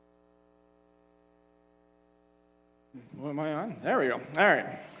What am I on? There we go. All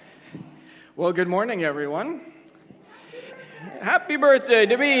right. Well, good morning, everyone. Happy birthday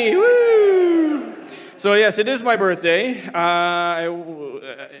to me. Woo! So, yes, it is my birthday.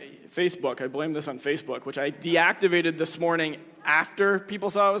 Facebook, I blame this on Facebook, which I deactivated this morning after people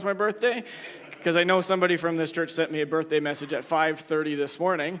saw it was my birthday, because I know somebody from this church sent me a birthday message at 5:30 this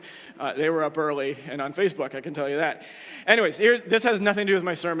morning. They were up early and on Facebook, I can tell you that. Anyways, this has nothing to do with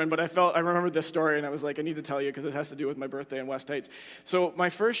my sermon, but I remembered this story, and I was like, I need to tell you because it has to do with my birthday in West Heights. So my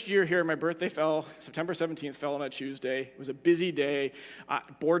first year here, my birthday September 17th fell on a Tuesday. It was a busy day,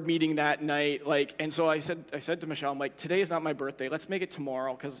 board meeting that night, and so I said to Michelle, I'm like, today is not my birthday. Let's make it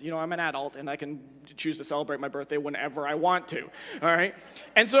tomorrow, because I'm an adult and I can choose to celebrate my birthday whenever I want to. All right,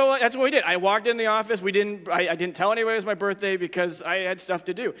 and so that's what we did. I walked in the office. I didn't tell anybody it was my birthday because I had stuff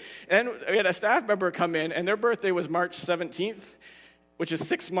to do. And we had a staff member come in, and their birthday was March 17th, which is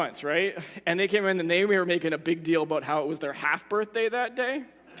 6 months, right? And they came in, and they were making a big deal about how it was their half birthday that day.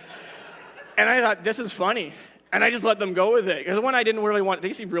 And I thought, this is funny. And I just let them go with it. Because one, I didn't really want,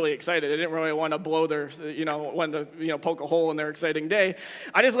 they seemed really excited. I didn't really want to blow their, poke a hole in their exciting day.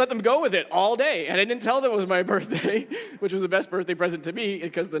 I just let them go with it all day. And I didn't tell them it was my birthday, which was the best birthday present to me,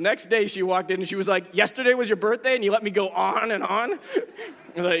 because the next day she walked in and she was like, yesterday was your birthday and you let me go on and on?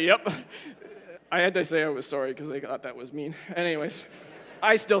 I was like, yep. I had to say I was sorry because they thought that was mean. Anyways,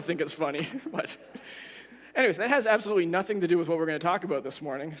 I still think it's funny, but... Anyways, that has absolutely nothing to do with what we're going to talk about this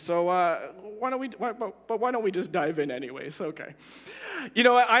morning. So why don't we just dive in anyways? Okay.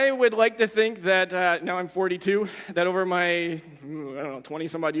 I would like to think that now I'm 42, that over my 20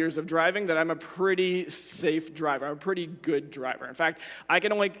 some odd years of driving, that I'm a pretty safe driver. I'm a pretty good driver. In fact, I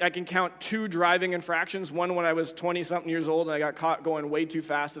can count 2 driving infractions. One when I was 20 something years old and I got caught going way too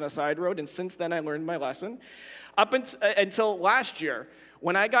fast on a side road, and since then I learned my lesson. Up until last year,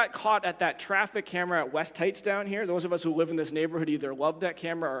 when I got caught at that traffic camera at West Heights down here, those of us who live in this neighborhood either love that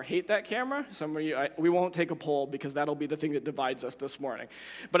camera or hate that camera. Some of you, we won't take a poll because that'll be the thing that divides us this morning.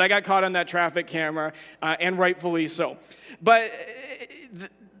 But I got caught on that traffic camera, and rightfully so. But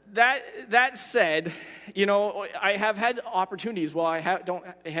that said, I have had opportunities. While I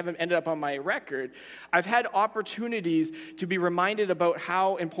haven't ended up on my record, I've had opportunities to be reminded about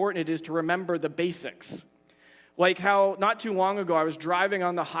how important it is to remember the basics. Like how not too long ago I was driving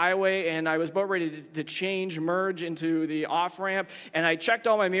on the highway and I was about ready to merge into the off-ramp, and I checked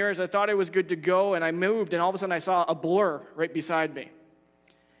all my mirrors. I thought I was good to go, and I moved, and all of a sudden I saw a blur right beside me.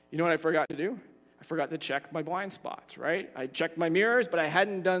 You know what I forgot to do? I forgot to check my blind spots, right? I checked my mirrors, but I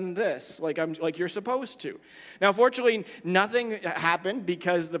hadn't done this like you're supposed to. Now, fortunately, nothing happened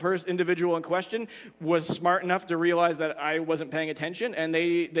because the individual in question was smart enough to realize that I wasn't paying attention, and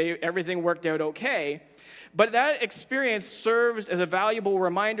everything worked out okay. But that experience serves as a valuable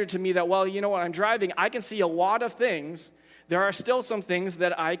reminder to me that, when I'm driving, I can see a lot of things. There are still some things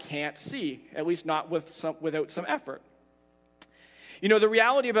that I can't see, at least not without some effort. The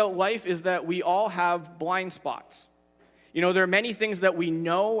reality about life is that we all have blind spots. There are many things that we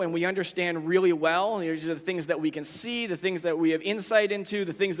know and we understand really well. These are the things that we can see, the things that we have insight into,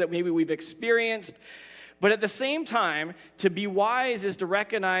 the things that maybe we've experienced. But at the same time, to be wise is to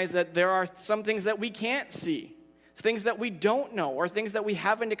recognize that there are some things that we can't see, things that we don't know, or things that we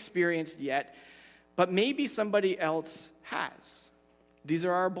haven't experienced yet, but maybe somebody else has. These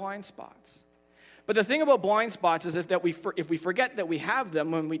are our blind spots. But the thing about blind spots is that if we forget that we have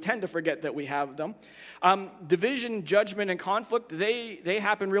them, and we tend to forget that we have them, division, judgment, and conflict, they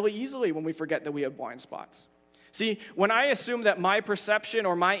happen really easily when we forget that we have blind spots. See, when I assume that my perception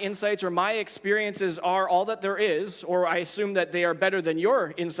or my insights or my experiences are all that there is, or I assume that they are better than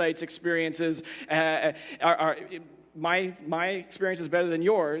your insights, experiences, my experience is better than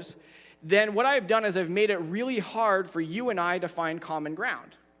yours, then what I've done is I've made it really hard for you and I to find common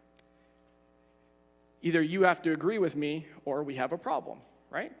ground. Either you have to agree with me or we have a problem,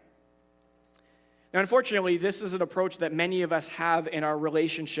 right? Now, unfortunately, this is an approach that many of us have in our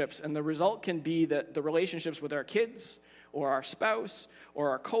relationships, and the result can be that the relationships with our kids or our spouse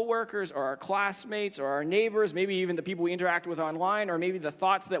or our coworkers or our classmates or our neighbors, maybe even the people we interact with online, or maybe the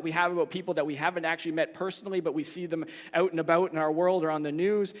thoughts that we have about people that we haven't actually met personally, but we see them out and about in our world or on the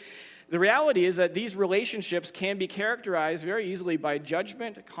news. The reality is that these relationships can be characterized very easily by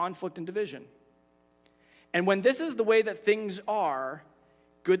judgment, conflict, and division. And when this is the way that things are,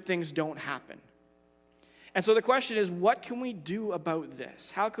 good things don't happen. And so the question is, what can we do about this?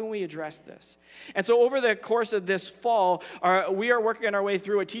 How can we address this? And so over the course of this fall, we are working our way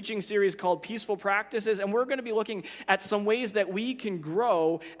through a teaching series called Peaceful Practices, and we're going to be looking at some ways that we can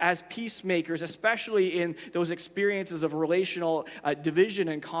grow as peacemakers, especially in those experiences of relational division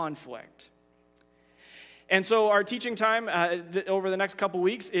and conflict. And so our teaching time over the next couple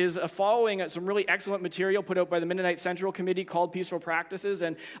weeks is following some really excellent material put out by the Mennonite Central Committee called Peaceful Practices.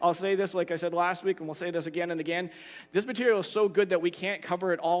 And I'll say this, like I said last week, and we'll say this again and again. This material is so good that we can't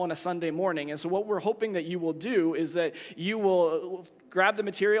cover it all on a Sunday morning. And so what we're hoping that you will do is that you will grab the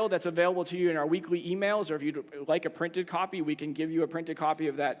material that's available to you in our weekly emails, or if you'd like a printed copy, we can give you a printed copy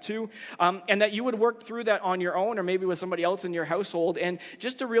of that too, and that you would work through that on your own or maybe with somebody else in your household, and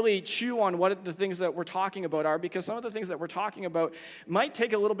just to really chew on what the things that we're talking about are, because some of the things that we're talking about might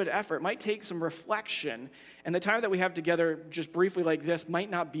take a little bit of effort, might take some reflection, and the time that we have together just briefly like this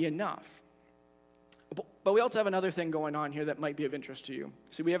might not be enough. But we also have another thing going on here that might be of interest to you.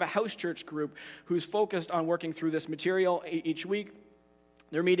 See, we have a house church group who's focused on working through this material each week.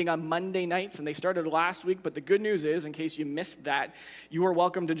 They're meeting on Monday nights, and they started last week, but the good news is, in case you missed that, you are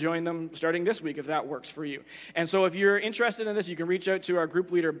welcome to join them starting this week if that works for you. And so if you're interested in this, you can reach out to our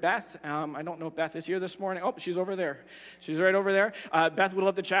group leader, Beth. I don't know if Beth is here this morning. Oh, she's over there. She's right over there. Beth would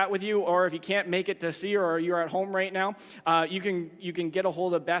love to chat with you, or if you can't make it to see her or you're at home right now, you can get a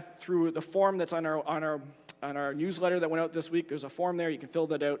hold of Beth through the form that's on our newsletter that went out this week. There's a form there. You can fill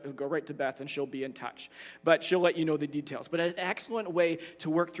that out. It'll go right to Beth, and she'll be in touch. But she'll let you know the details. But an excellent way to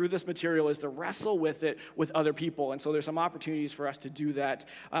work through this material is to wrestle with it with other people. And so there's some opportunities for us to do that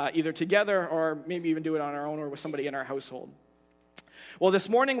either together or maybe even do it on our own or with somebody in our household. Well, this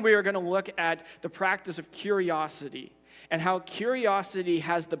morning we are going to look at the practice of curiosity, and how curiosity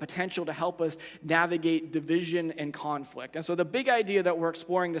has the potential to help us navigate division and conflict. And so the big idea that we're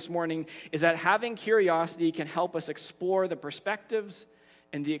exploring this morning is that having curiosity can help us explore the perspectives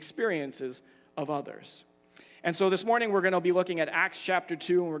and the experiences of others. And so this morning we're going to be looking at Acts chapter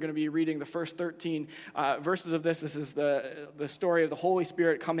 2, and we're going to be reading the first 13 verses of this. This is the story of the Holy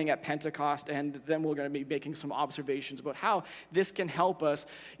Spirit coming at Pentecost, and then we're going to be making some observations about how this can help us,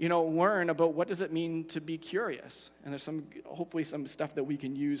 learn about what does it mean to be curious. And there's hopefully some stuff that we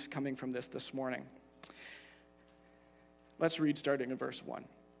can use coming from this morning. Let's read starting in verse 1.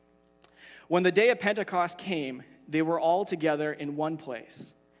 When the day of Pentecost came, they were all together in one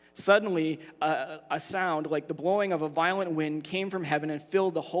place. Suddenly, a sound like the blowing of a violent wind came from heaven and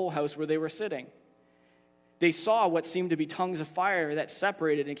filled the whole house where they were sitting. They saw what seemed to be tongues of fire that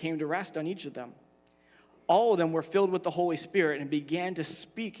separated and came to rest on each of them. All of them were filled with the Holy Spirit and began to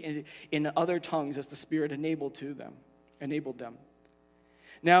speak in other tongues as the Spirit enabled them.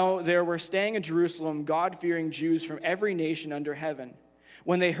 Now there were staying in Jerusalem God-fearing Jews from every nation under heaven.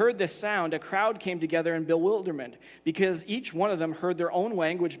 When they heard this sound, a crowd came together in bewilderment, because each one of them heard their own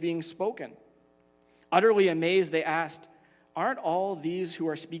language being spoken. Utterly amazed, they asked, "Aren't all these who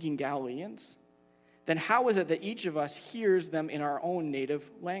are speaking Galileans? Then how is it that each of us hears them in our own native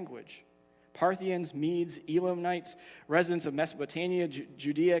language?" Parthians, Medes, Elamites, residents of Mesopotamia,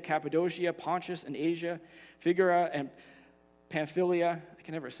 Judea, Cappadocia, Pontus and Asia, Phrygia and Pamphylia, I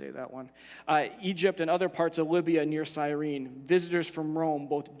can never say that one, Egypt and other parts of Libya near Cyrene, visitors from Rome,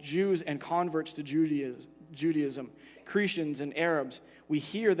 both Jews and converts to Judaism, Cretans and Arabs, we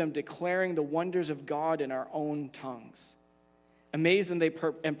hear them declaring the wonders of God in our own tongues. Amazed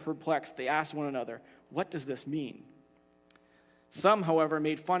and perplexed, they asked one another, "What does this mean?" Some, however,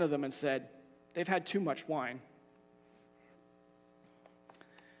 made fun of them and said, "They've had too much wine."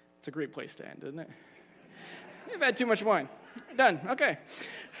 It's a great place to end, isn't it? They've had too much wine. Done. Okay.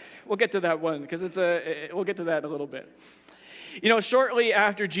 We'll get to that one because we'll get to that in a little bit. Shortly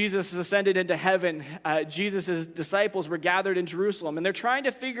after Jesus ascended into heaven, Jesus' disciples were gathered in Jerusalem, and they're trying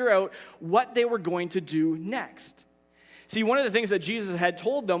to figure out what they were going to do next. See, one of the things that Jesus had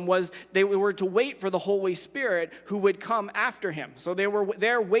told them was they were to wait for the Holy Spirit who would come after him. So they were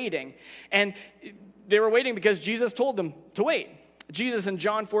there waiting. And they were waiting because Jesus told them to wait. Jesus in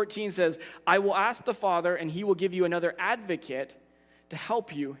John 14 says, "I will ask the Father, and he will give you another advocate to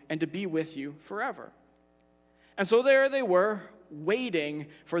help you and to be with you forever." And so there they were, waiting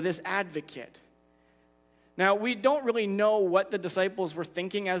for this advocate. Now, we don't really know what the disciples were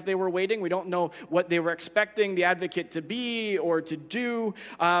thinking as they were waiting. We don't know what they were expecting the advocate to be or to do,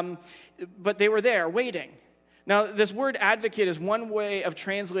 but they were there waiting. Now, this word advocate is one way of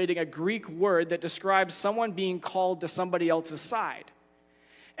translating a Greek word that describes someone being called to somebody else's side.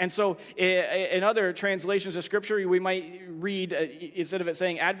 And so in other translations of Scripture, we might read, instead of it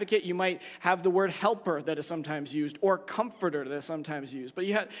saying advocate, you might have the word helper that is sometimes used, or comforter that is sometimes used. But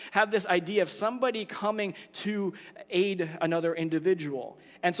you have this idea of somebody coming to aid another individual.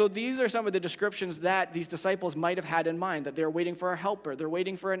 And so these are some of the descriptions that these disciples might have had in mind, that they're waiting for a helper, they're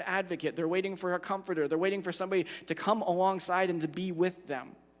waiting for an advocate, they're waiting for a comforter, they're waiting for somebody to come alongside and to be with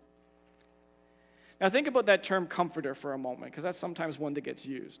them. Now think about that term comforter for a moment, because that's sometimes one that gets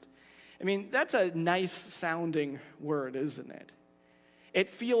used. I mean, that's a nice sounding word, isn't it? It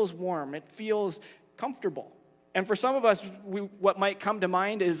feels warm. It feels comfortable. And for some of us, what might come to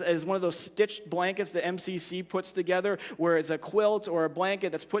mind is one of those stitched blankets that MCC puts together, where it's a quilt or a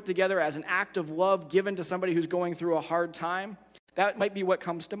blanket that's put together as an act of love given to somebody who's going through a hard time. That might be what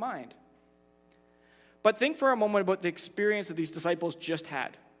comes to mind. But think for a moment about the experience that these disciples just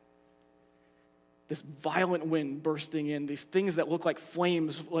had. This violent wind bursting in, these things that look like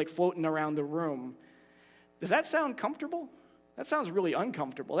flames like floating around the room. Does that sound comfortable? That sounds really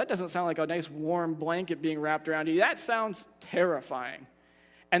uncomfortable. That doesn't sound like a nice warm blanket being wrapped around you. That sounds terrifying.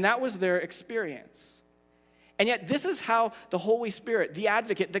 And that was their experience. And yet this is how the Holy Spirit, the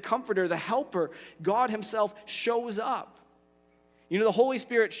advocate, the comforter, the helper, God himself shows up. You know, the Holy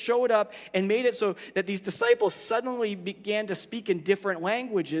Spirit showed up and made it so that these disciples suddenly began to speak in different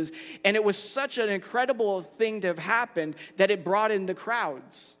languages, and it was such an incredible thing to have happened that it brought in the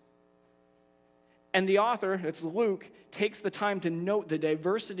crowds. And the author, it's Luke, takes the time to note the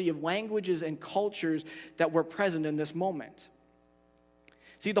diversity of languages and cultures that were present in this moment.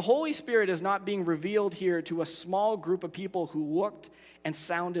 See, the Holy Spirit is not being revealed here to a small group of people who looked and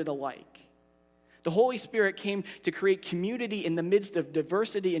sounded alike. The Holy Spirit came to create community in the midst of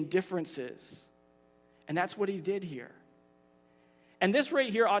diversity and differences. And that's what he did here. And this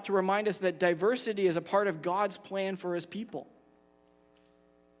right here ought to remind us that diversity is a part of God's plan for his people.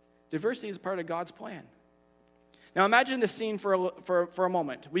 Diversity is a part of God's plan. Now imagine this scene for a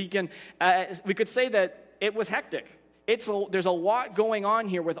moment. We could say that it was hectic. There's a lot going on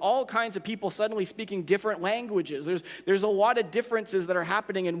here with all kinds of people suddenly speaking different languages. There's a lot of differences that are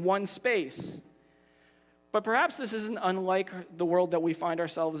happening in one space. But perhaps this isn't unlike the world that we find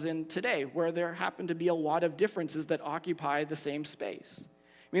ourselves in today, where there happen to be a lot of differences that occupy the same space.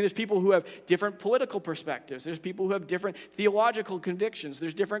 I mean, there's people who have different political perspectives. There's people who have different theological convictions.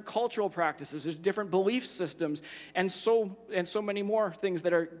 There's different cultural practices. There's different belief systems, and so many more things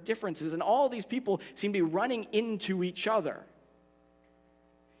that are differences. And all these people seem to be running into each other.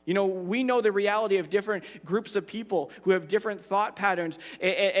 You know, we know the reality of different groups of people who have different thought patterns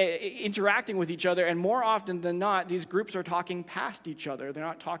interacting with each other, and more often than not, these groups are talking past each other. They're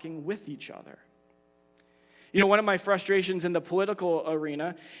not talking with each other. You know, one of my frustrations in the political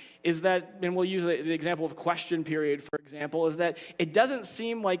arena is that, and we'll use the example of question period, for example, is that it doesn't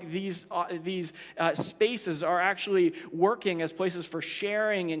seem like these spaces are actually working as places for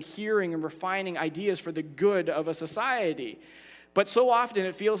sharing and hearing and refining ideas for the good of a society. But so often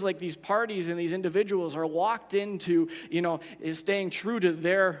it feels like these parties and these individuals are locked into, is staying true to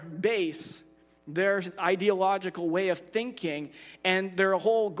their base, their ideological way of thinking, and their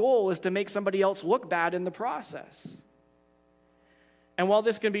whole goal is to make somebody else look bad in the process. And while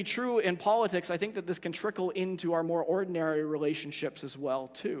this can be true in politics, I think that this can trickle into our more ordinary relationships as well,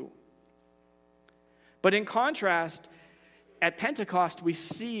 too. But in contrast, at Pentecost, we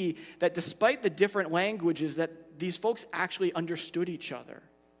see that despite the different languages, that these folks actually understood each other.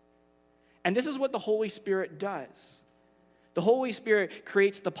 And this is what the Holy Spirit does. The Holy Spirit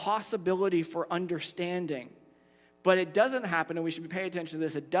creates the possibility for understanding. But it doesn't happen, and we should be paying attention to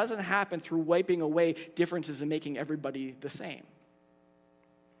this, it doesn't happen through wiping away differences and making everybody the same.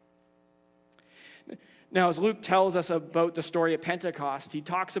 Now, as Luke tells us about the story of Pentecost, he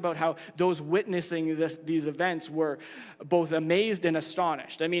talks about how those witnessing these events were both amazed and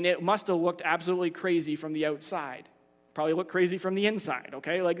astonished. I mean, it must have looked absolutely crazy from the outside. Probably looked crazy from the inside,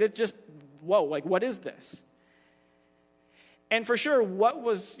 okay? Like, it's just, whoa, like, what is this? And for sure, what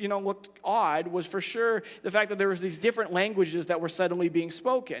was, looked odd was for sure the fact that there was these different languages that were suddenly being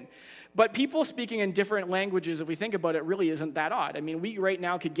spoken. But people speaking in different languages, if we think about it, really isn't that odd. I mean, we right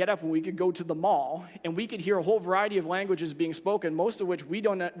now could get up and we could go to the mall, and we could hear a whole variety of languages being spoken, most of which we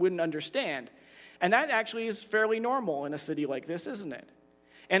wouldn't understand. And that actually is fairly normal in a city like this, isn't it?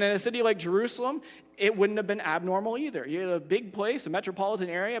 And in a city like Jerusalem, it wouldn't have been abnormal either. You had a big place, a metropolitan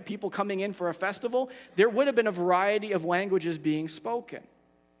area, people coming in for a festival. There would have been a variety of languages being spoken.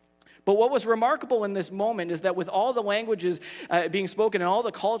 But what was remarkable in this moment is that with all the languages being spoken and all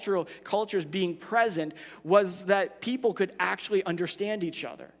the cultures being present, was that people could actually understand each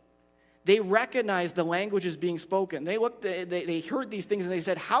other. They recognized the languages being spoken. They heard these things and they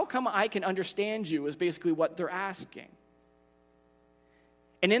said, "How come I can understand you?" is basically what they're asking.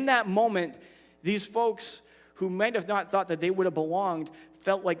 And in that moment, these folks who might have not thought that they would have belonged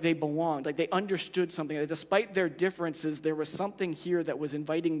felt like they belonged, like they understood something, that despite their differences, there was something here that was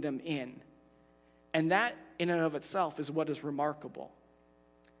inviting them in. And that, in and of itself, is what is remarkable.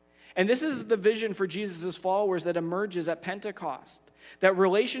 And this is the vision for Jesus' followers that emerges at Pentecost, that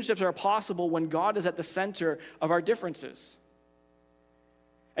relationships are possible when God is at the center of our differences.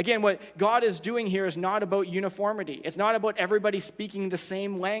 Again, what God is doing here is not about uniformity. It's not about everybody speaking the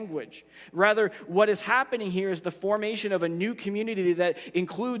same language. Rather, what is happening here is the formation of a new community that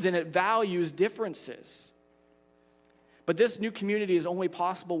includes and it values differences. But this new community is only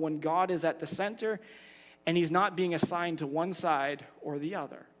possible when God is at the center and he's not being assigned to one side or the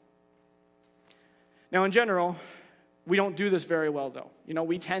other. Now, in general, we don't do this very well, though.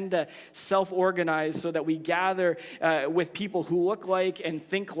 We tend to self-organize so that we gather with people who look like and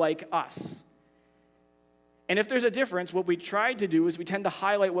think like us. And if there's a difference, what we try to do is we tend to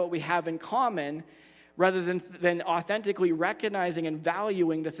highlight what we have in common rather than authentically recognizing and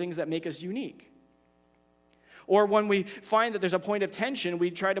valuing the things that make us unique. Or when we find that there's a point of tension,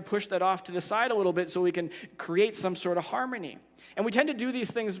 we try to push that off to the side a little bit so we can create some sort of harmony. And we tend to do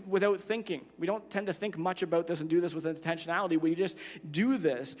these things without thinking. We don't tend to think much about this and do this with intentionality. We just do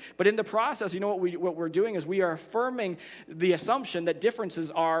this. But in the process, what we're doing is we are affirming the assumption that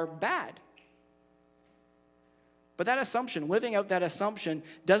differences are bad. But that assumption, living out that assumption,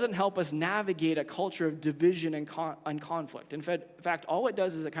 doesn't help us navigate a culture of division and conflict. In fact, all it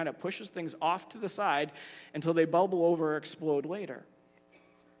does is it kind of pushes things off to the side until they bubble over or explode later.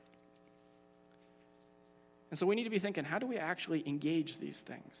 And so we need to be thinking, how do we actually engage these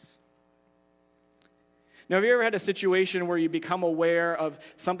things? Now, have you ever had a situation where you become aware of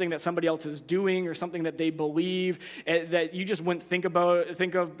something that somebody else is doing or something that they believe that you just wouldn't think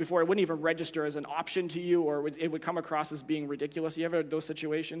of before? It wouldn't even register as an option to you, or it would come across as being ridiculous? You ever had those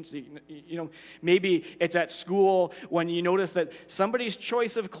situations? Maybe it's at school when you notice that somebody's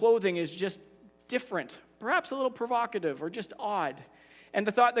choice of clothing is just different, perhaps a little provocative or just odd. And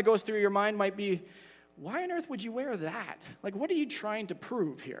the thought that goes through your mind might be, why on earth would you wear that? Like, what are you trying to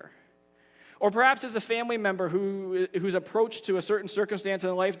prove here? Or perhaps as a family member whose approach to a certain circumstance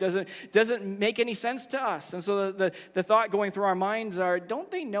in life doesn't make any sense to us. And so the thought going through our minds are, don't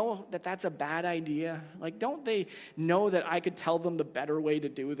they know that that's a bad idea? Like, don't they know that I could tell them the better way to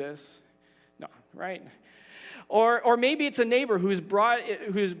do this? No, right? Or maybe it's a neighbor who's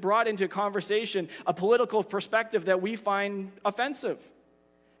brought into conversation a political perspective that we find offensive.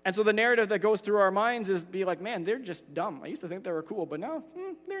 And so the narrative that goes through our minds is be like, man, they're just dumb. I used to think they were cool, but now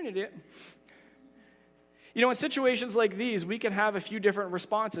they're an idiot. In situations like these, we can have a few different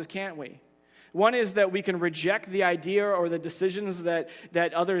responses, can't we? One is that we can reject the idea or the decisions that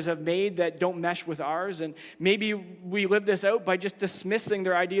others have made that don't mesh with ours. And maybe we live this out by just dismissing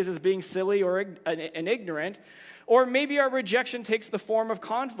their ideas as being silly or and ignorant. Or maybe our rejection takes the form of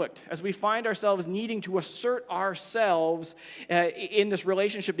conflict as we find ourselves needing to assert ourselves in this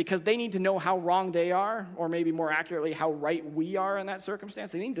relationship because they need to know how wrong they are, or maybe more accurately, how right we are in that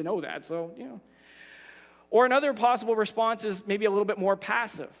circumstance. They need to know that, Or another possible response is maybe a little bit more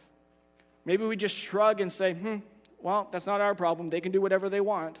passive. Maybe we just shrug and say, well, that's not our problem. They can do whatever they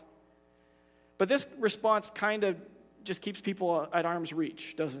want. But this response kind of just keeps people at arm's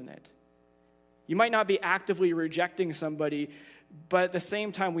reach, doesn't it? You might not be actively rejecting somebody, but at the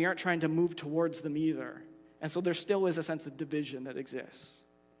same time, we aren't trying to move towards them either. And so there still is a sense of division that exists.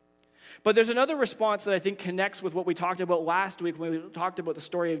 But there's another response that I think connects with what we talked about last week when we talked about the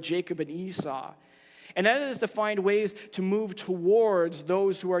story of Jacob and Esau. And that is to find ways to move towards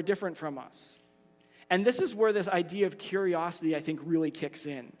those who are different from us. And this is where this idea of curiosity, I think, really kicks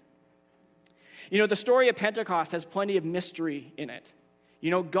in. The story of Pentecost has plenty of mystery in it.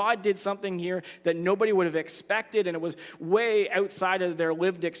 God did something here that nobody would have expected, and it was way outside of their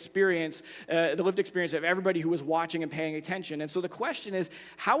lived experience, the lived experience of everybody who was watching and paying attention. And so the question is,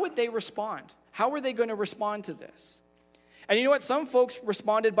 how would they respond? How were they going to respond to this? And you know what? Some folks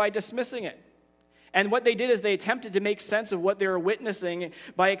responded by dismissing it. And what they did is they attempted to make sense of what they were witnessing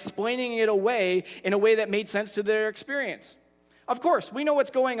by explaining it away in a way that made sense to their experience. Of course, we know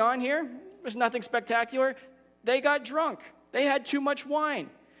what's going on here. There's nothing spectacular. They got drunk. They had too much wine.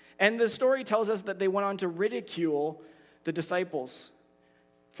 And the story tells us that they went on to ridicule the disciples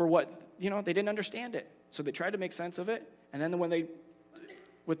for what, they didn't understand it. So they tried to make sense of it. And then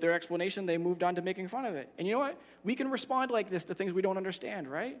with their explanation, they moved on to making fun of it. And you know what? We can respond like this to things we don't understand,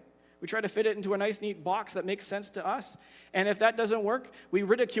 right? We try to fit it into a nice, neat box that makes sense to us. And if that doesn't work, we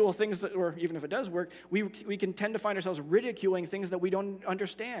ridicule things or even if it does work, we can tend to find ourselves ridiculing things that we don't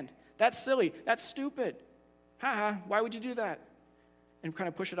understand. That's silly. That's stupid. Why would you do that? And kind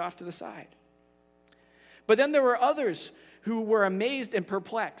of push it off to the side. But then there were others who were amazed and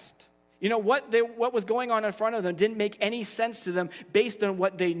perplexed. What was going on in front of them didn't make any sense to them based on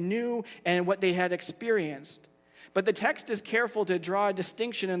what they knew and what they had experienced. But the text is careful to draw a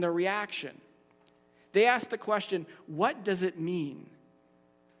distinction in their reaction. They asked the question, what does it mean?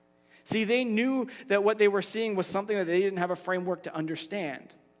 See, they knew that what they were seeing was something that they didn't have a framework to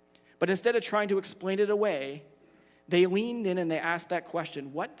understand. But instead of trying to explain it away, they leaned in and they asked that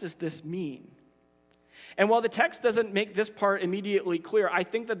question, what does this mean? And while the text doesn't make this part immediately clear, I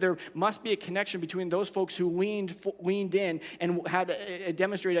think that there must be a connection between those folks who leaned in and had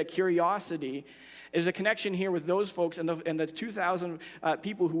demonstrated a curiosity. There's a connection here with those folks and the 2,000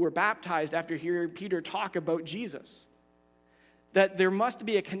 people who were baptized after hearing Peter talk about Jesus. That there must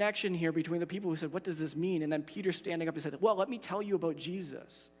be a connection here between the people who said, what does this mean? And then Peter standing up and said, well, let me tell you about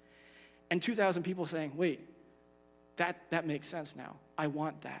Jesus. And 2,000 people saying, wait, that makes sense now. I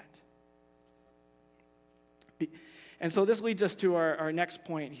want that. And so this leads us to our next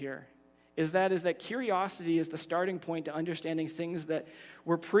point here, is that curiosity is the starting point to understanding things that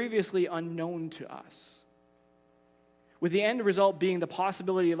were previously unknown to us. With the end result being the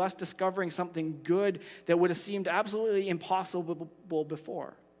possibility of us discovering something good that would have seemed absolutely impossible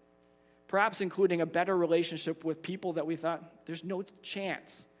before. Perhaps including a better relationship with people that we thought there's no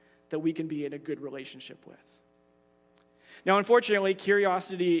chance that we can be in a good relationship with. Now, unfortunately,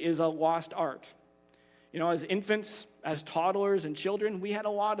 curiosity is a lost art. As infants, as toddlers and children, we had a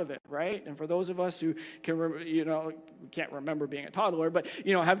lot of it, right? And for those of us who can, we can't remember being a toddler, but,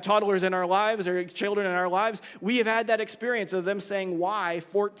 have toddlers in our lives or children in our lives, we have had that experience of them saying why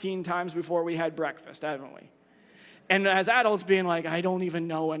 14 times before we had breakfast, haven't we? And as adults being like, I don't even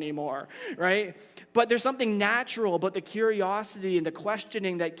know anymore, right? But there's something natural about the curiosity and the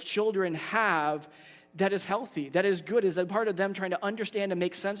questioning that children have that is healthy, that is good, is a part of them trying to understand and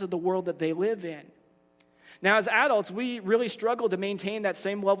make sense of the world that they live in. Now, as adults, we really struggle to maintain that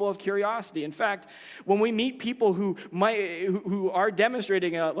same level of curiosity. In fact, when we meet people who are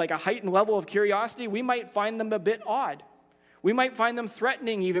demonstrating a heightened level of curiosity, we might find them a bit odd. We might find them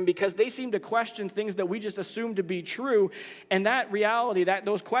threatening even because they seem to question things that we just assume to be true, and that reality,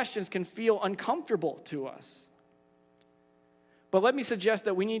 those questions can feel uncomfortable to us. But let me suggest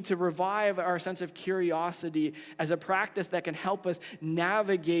that we need to revive our sense of curiosity as a practice that can help us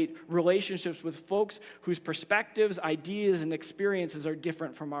navigate relationships with folks whose perspectives, ideas, and experiences are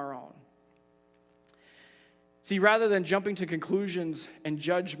different from our own. See, rather than jumping to conclusions and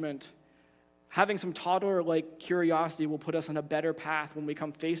judgment, having some toddler-like curiosity will put us on a better path when we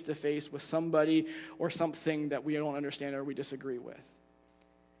come face-to-face with somebody or something that we don't understand or we disagree with.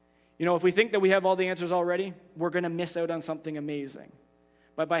 If we think that we have all the answers already, we're going to miss out on something amazing.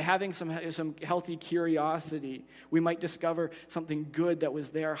 But by having some healthy curiosity, we might discover something good that was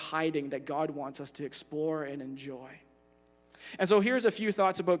there hiding that God wants us to explore and enjoy. And so here's a few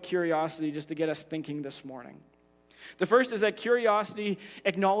thoughts about curiosity just to get us thinking this morning. The first is that curiosity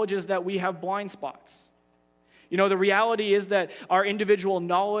acknowledges that we have blind spots. The reality is that our individual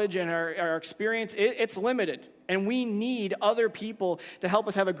knowledge and our experience, it's limited. And we need other people to help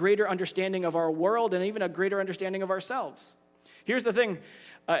us have a greater understanding of our world and even a greater understanding of ourselves. Here's the thing.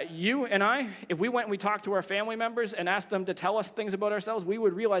 You and I, if we went and we talked to our family members and asked them to tell us things about ourselves, we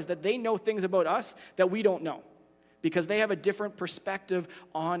would realize that they know things about us that we don't know because they have a different perspective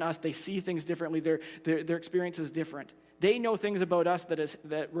on us. They see things differently. Their experience is different. They know things about us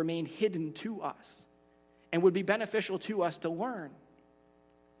that remain hidden to us and would be beneficial to us to learn.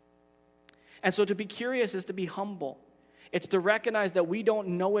 And so to be curious is to be humble. It's to recognize that we don't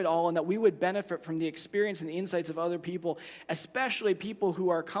know it all and that we would benefit from the experience and the insights of other people, especially people who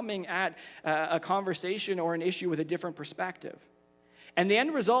are coming at a conversation or an issue with a different perspective. And the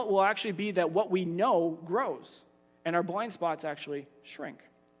end result will actually be that what we know grows and our blind spots actually shrink.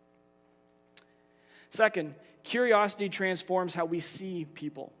 Second, curiosity transforms how we see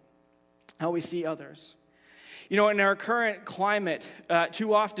people, how we see others. In our current climate,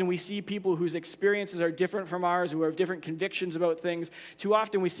 too often we see people whose experiences are different from ours, who have different convictions about things. Too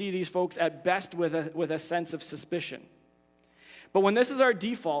often we see these folks at best with a sense of suspicion. But when this is our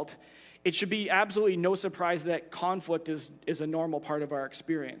default, it should be absolutely no surprise that conflict is a normal part of our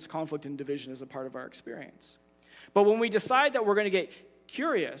experience. Conflict and division is a part of our experience. But when we decide that we're going to get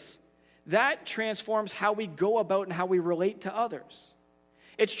curious, that transforms how we go about and how we relate to others.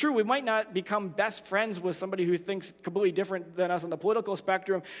 It's true, we might not become best friends with somebody who thinks completely different than us on the political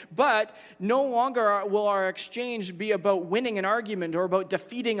spectrum, but no longer will our exchange be about winning an argument or about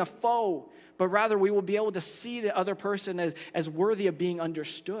defeating a foe, but rather we will be able to see the other person as worthy of being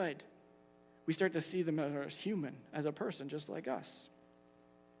understood. We start to see them as human, as a person just like us.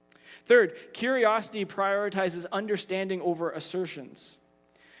 Third, curiosity prioritizes understanding over assertions.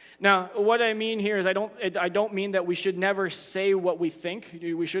 Now, what I mean here is I don't mean that we should never say what we think.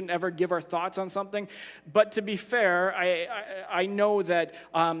 We shouldn't ever give our thoughts on something. But to be fair, I know that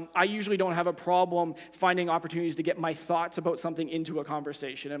I usually don't have a problem finding opportunities to get my thoughts about something into a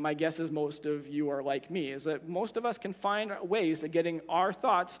conversation. And my guess is most of you are like me, is that most of us can find ways to getting our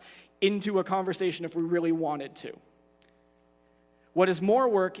thoughts into a conversation if we really wanted to. What is more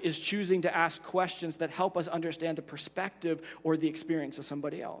work is choosing to ask questions that help us understand the perspective or the experience of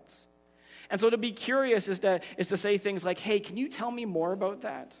somebody else. And so to be curious is to say things like, hey, can you tell me more about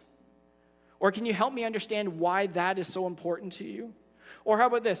that? Or can you help me understand why that is so important to you? Or how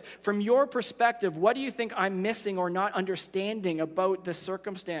about this? From your perspective, what do you think I'm missing or not understanding about this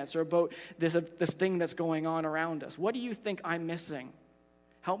circumstance or about this thing that's going on around us? What do you think I'm missing?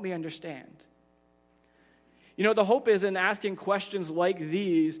 Help me understand. You know, the hope is in asking questions like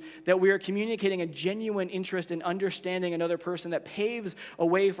these that we are communicating a genuine interest in understanding another person that paves a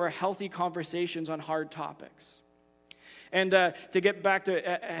way for healthy conversations on hard topics. And to get back to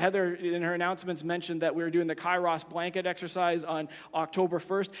Heather in her announcements mentioned that we were doing the Kairos blanket exercise on October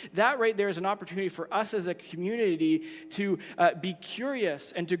 1st. That right there is an opportunity for us as a community to be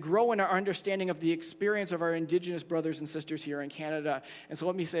curious and to grow in our understanding of the experience of our Indigenous brothers and sisters here in Canada. And so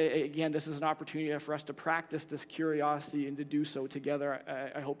let me say again, this is an opportunity for us to practice this curiosity and to do so together.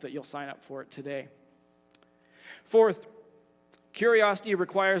 I hope that you'll sign up for it today. Fourth, curiosity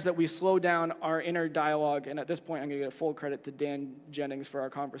requires that we slow down our inner dialogue, and at this point, I'm going to give full credit to Dan Jennings for our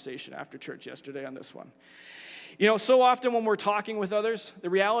conversation after church yesterday on this one. You know, so often when we're talking with others, the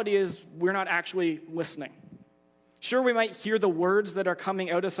reality is we're not actually listening. Sure, we might hear the words that are coming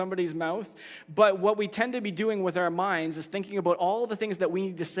out of somebody's mouth, but what we tend to be doing with our minds is thinking about all the things that we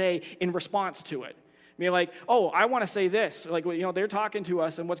need to say in response to it. I mean, like, oh, I want to say this. Like, you know, they're talking to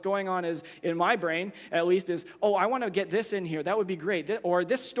us, and what's going on is, in my brain, at least, is, oh, I want to get this in here. That would be great. Or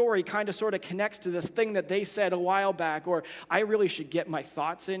this story kind of sort of connects to this thing that they said a while back. Or I really should get my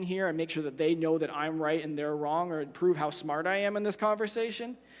thoughts in here and make sure that they know that I'm right and they're wrong, or prove how smart I am in this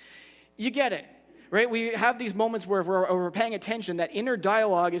conversation. You get it. Right? We have these moments where we're paying attention. That inner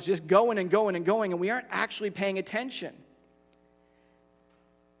dialogue is just going and going and going, and we aren't actually paying attention.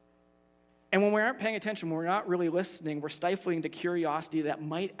 And when we aren't paying attention, when we're not really listening, we're stifling the curiosity that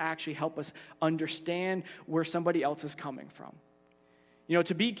might actually help us understand where somebody else is coming from. You know,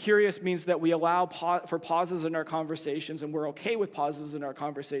 to be curious means that we allow for pauses in our conversations, and we're okay with pauses in our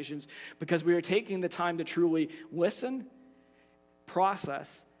conversations because we are taking the time to truly listen,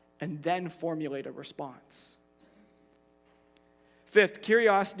 process, and then formulate a response. Fifth,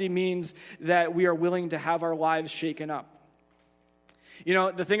 curiosity means that we are willing to have our lives shaken up. You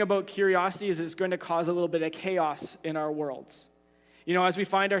know, the thing about curiosity is it's going to cause a little bit of chaos in our worlds. You know, as we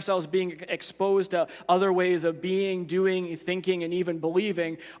find ourselves being exposed to other ways of being, doing, thinking, and even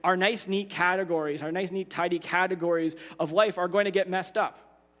believing, our nice, neat categories, our nice, neat, tidy categories of life are going to get messed up.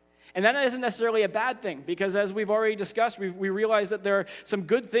 And that isn't necessarily a bad thing, because as we've already discussed, we realize that there are some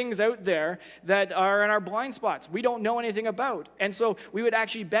good things out there that are in our blind spots we don't know anything about. And so we would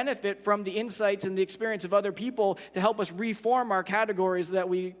actually benefit from the insights and the experience of other people to help us reform our categories that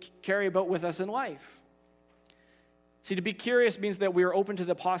we carry about with us in life. See, to be curious means that we are open to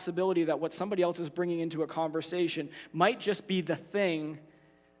the possibility that what somebody else is bringing into a conversation might just be the thing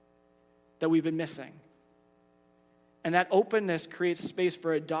that we've been missing. And that openness creates space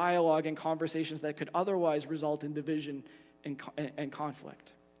for a dialogue and conversations that could otherwise result in division and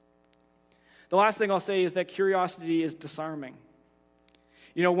conflict. The last thing I'll say is that curiosity is disarming.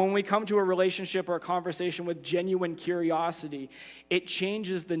 You know, when we come to a relationship or a conversation with genuine curiosity, it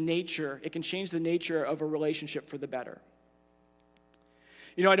changes the nature. It can change the nature of a relationship for the better.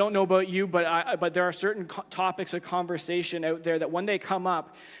 You know, I don't know about you, but there are certain topics of conversation out there that when they come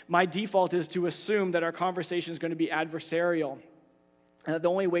up, my default is to assume that our conversation is going to be adversarial. And that the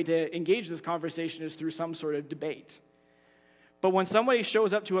only way to engage this conversation is through some sort of debate. But when somebody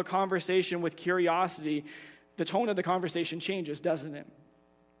shows up to a conversation with curiosity, the tone of the conversation changes, doesn't it?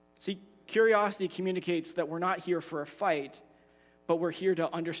 See, curiosity communicates that we're not here for a fight, but we're here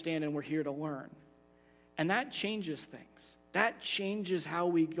to understand and we're here to learn. And that changes things. That changes how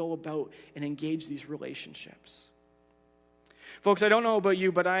we go about and engage these relationships. Folks, I don't know about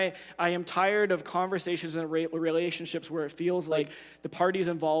you, but I am tired of conversations and relationships where it feels like the parties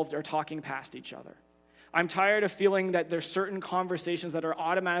involved are talking past each other. I'm tired of feeling that there's certain conversations that are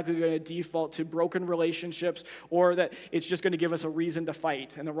automatically going to default to broken relationships, or that it's just going to give us a reason to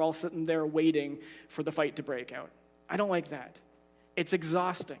fight, and then we're all sitting there waiting for the fight to break out. I don't like that. It's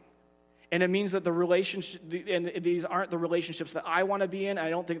exhausting. And it means that the relationship, and these aren't the relationships that I want to be in. I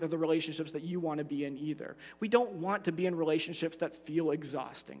don't think they're the relationships that you want to be in either. We don't want to be in relationships that feel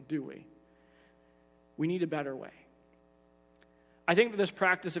exhausting, do we? We need a better way. I think that this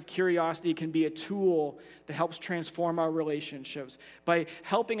practice of curiosity can be a tool that helps transform our relationships by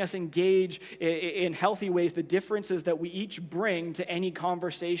helping us engage in healthy ways the differences that we each bring to any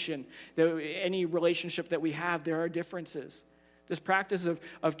conversation, any relationship that we have. There are differences. This practice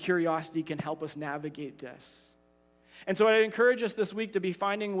of curiosity can help us navigate this. And so I'd encourage us this week to be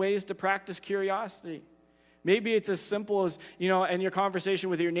finding ways to practice curiosity. Maybe it's as simple as, in your conversation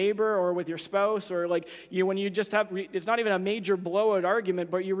with your neighbor or with your spouse, or when you just have, it's not even a major blowout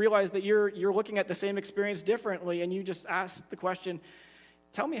argument, but you realize that you're looking at the same experience differently, and you just ask the question,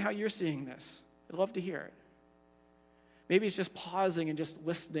 tell me how you're seeing this. I'd love to hear it. Maybe it's just pausing and just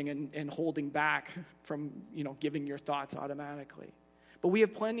listening and holding back from, giving your thoughts automatically. But we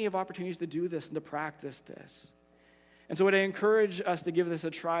have plenty of opportunities to do this and to practice this. And so I encourage us to give this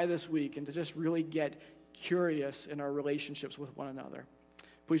a try this week and to just really get curious in our relationships with one another.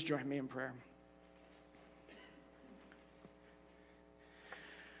 Please join me in prayer.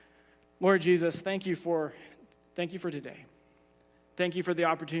 Lord Jesus, thank you for today. Thank you for the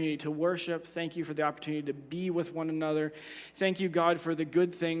opportunity to worship. Thank you for the opportunity to be with one another. Thank you, God, for the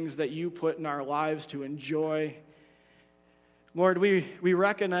good things that you put in our lives to enjoy. Lord, we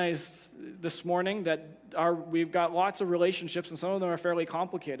recognize this morning that we've got lots of relationships, and some of them are fairly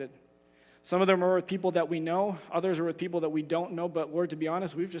complicated. Some of them are with people that we know. Others are with people that we don't know. But Lord, to be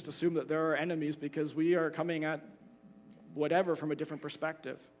honest, we've just assumed that there are enemies because we are coming at whatever from a different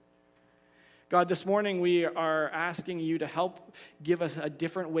perspective. God, this morning we are asking you to help give us a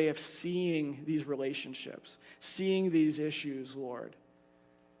different way of seeing these relationships, seeing these issues, Lord.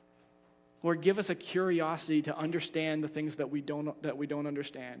 Lord, give us a curiosity to understand the things that we don't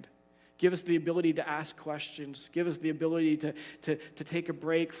understand. Give us the ability to ask questions. Give us the ability to take a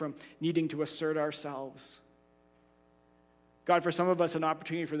break from needing to assert ourselves. God, for some of us, an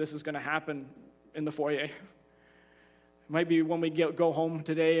opportunity for this is going to happen in the foyer. It might be when we go home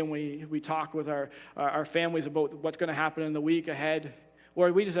today and we talk with our families about what's going to happen in the week ahead.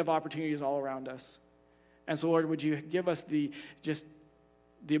 Lord, we just have opportunities all around us. And so, Lord, would you give us the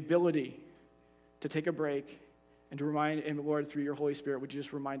ability to take a break and to remind, and Lord, through your Holy Spirit, would you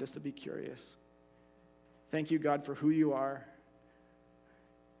just remind us to be curious? Thank you, God, for who you are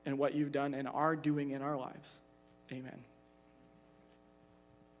and what you've done and are doing in our lives. Amen.